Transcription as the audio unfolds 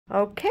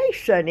Okay,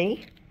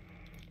 Sonny.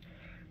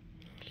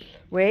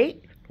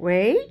 Wait.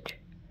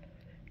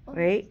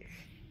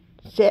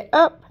 Sit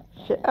up.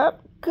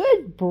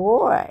 Good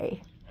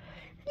boy.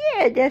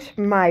 Yeah, that's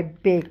my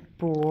big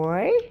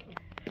boy.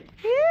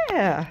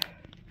 Yeah.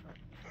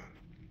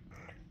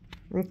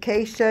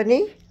 Okay,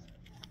 Sonny.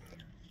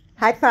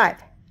 High five.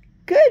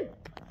 Good.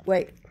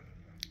 Wait.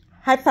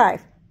 High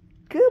five.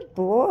 Good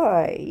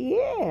boy.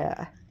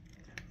 Yeah.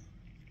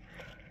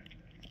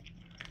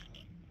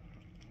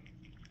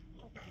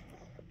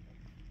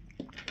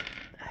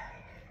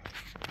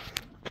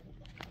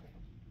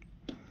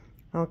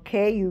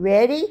 Okay, you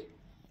ready?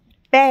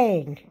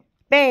 Bang.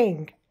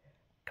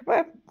 Come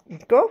on.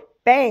 Go.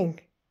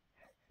 Bang.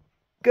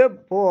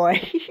 Good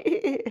boy.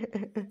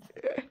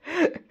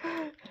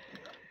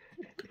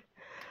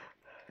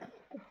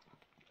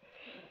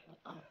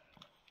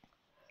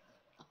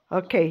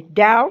 Okay,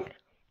 down.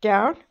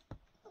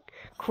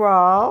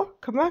 Crawl.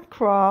 Come on,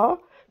 crawl.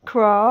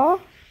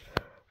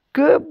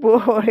 Good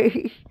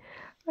boy.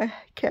 I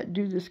can't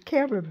do this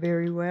camera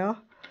very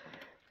well.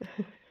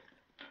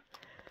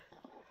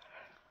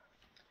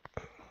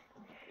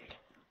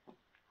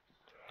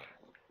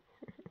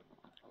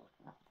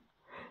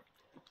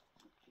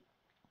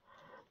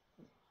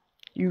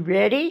 You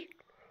ready?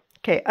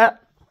 Okay,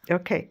 up.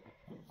 Okay.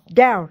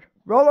 Down.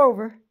 Roll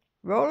over.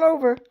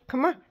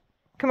 Come on.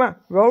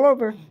 Roll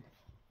over.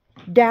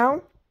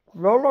 Down.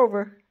 Roll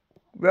over.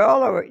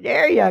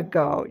 There you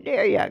go.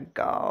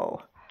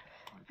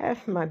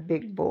 That's my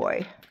big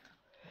boy.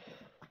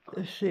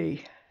 Let's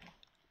see.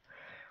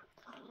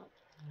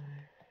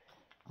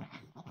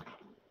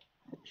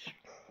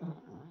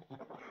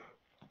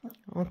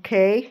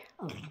 Okay.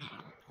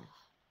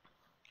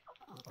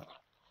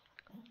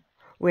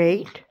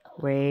 Wait.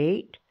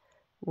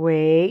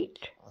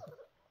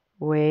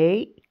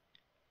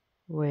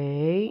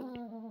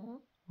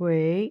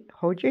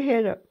 Hold your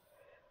head up.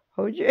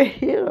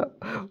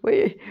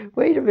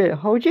 Wait a minute.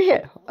 Hold your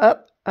head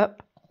up.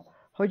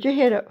 Hold your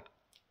head up.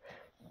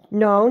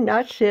 No,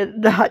 not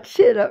sit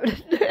up.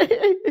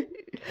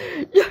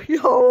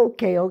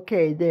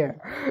 Okay, there.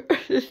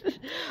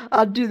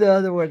 I'll do the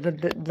other one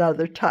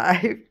another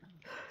time.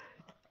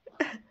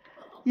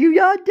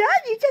 You all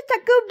done? You just a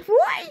good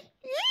boy?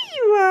 Yeah,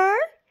 you are.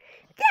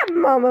 That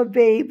mama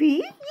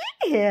baby.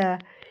 Yeah.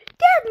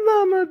 That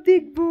mama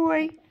big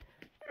boy.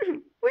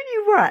 What do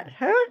you want,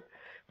 huh?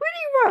 What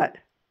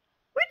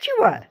you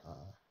want?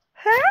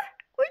 Huh?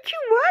 What you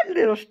want,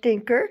 little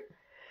stinker?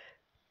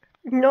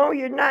 No,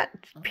 you're not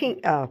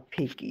pink. Oh,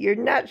 Pinky. You're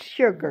not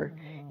Sugar.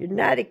 You're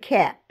not a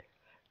cat.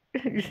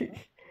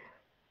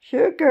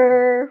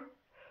 Sugar.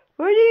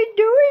 What are you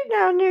doing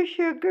down there,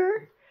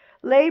 Sugar?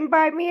 Laying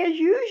by me as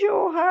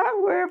usual,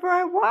 huh? Wherever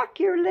I walk,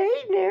 you're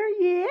laying there.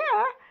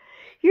 Yeah.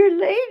 You're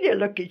laying there.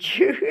 Look at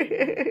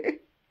you.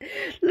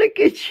 Look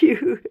at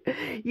you.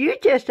 You're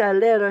just a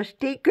little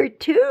stinker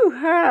too,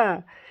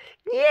 huh?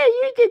 Yeah,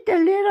 you're just a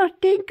little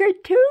stinker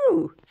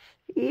too.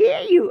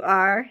 Yeah, you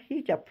are.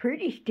 He's a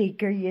pretty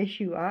stinker. Yes,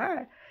 you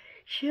are.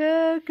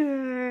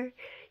 Sugar.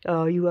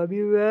 Oh, you want me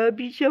to rub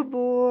you some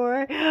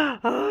more?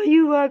 Oh,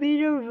 you want me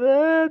to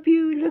rub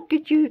you? Look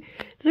at you.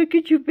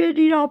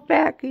 Bending all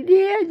back.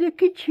 Yeah,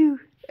 look at you.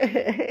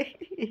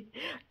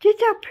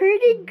 Just a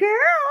pretty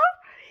girl.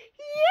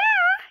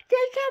 Yeah,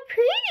 just a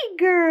pretty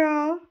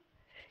girl.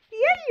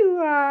 Yeah, you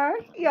are.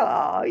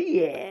 Oh,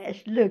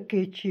 yes. Look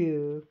at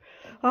you.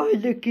 Oh,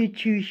 look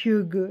at you,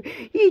 Sugar.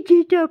 You're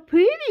just a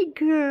pretty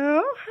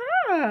girl,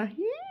 huh?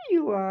 Yeah,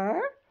 you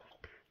are.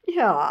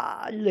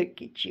 Oh, look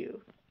at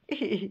you.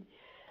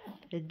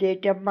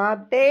 That's my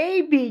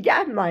baby.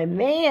 That's my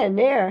man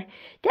there.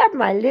 That's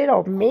my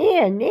little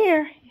man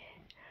there.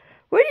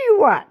 What do you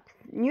want?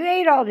 You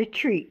ate all the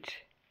treats.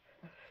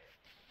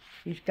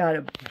 He's got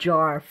a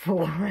jar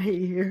full right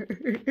here.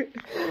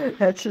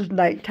 That's his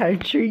nighttime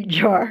treat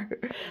jar.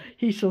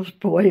 He's so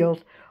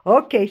spoiled.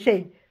 Okay,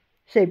 say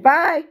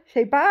bye.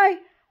 Say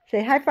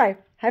high five.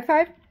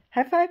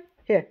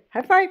 Here,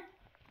 high five.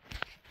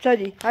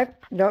 Sonny,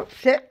 no,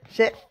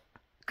 sit.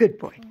 Good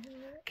boy.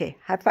 Okay,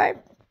 high five.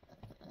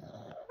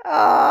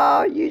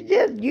 Oh, you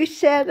did. You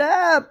set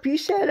up. You're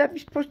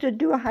supposed to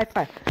do a high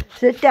five.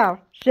 Sit down.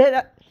 Sit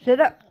up.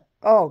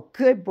 Oh,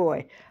 good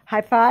boy.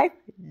 High five.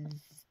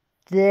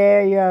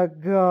 There you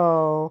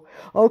go.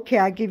 Okay,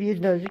 I'll give you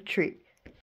another treat.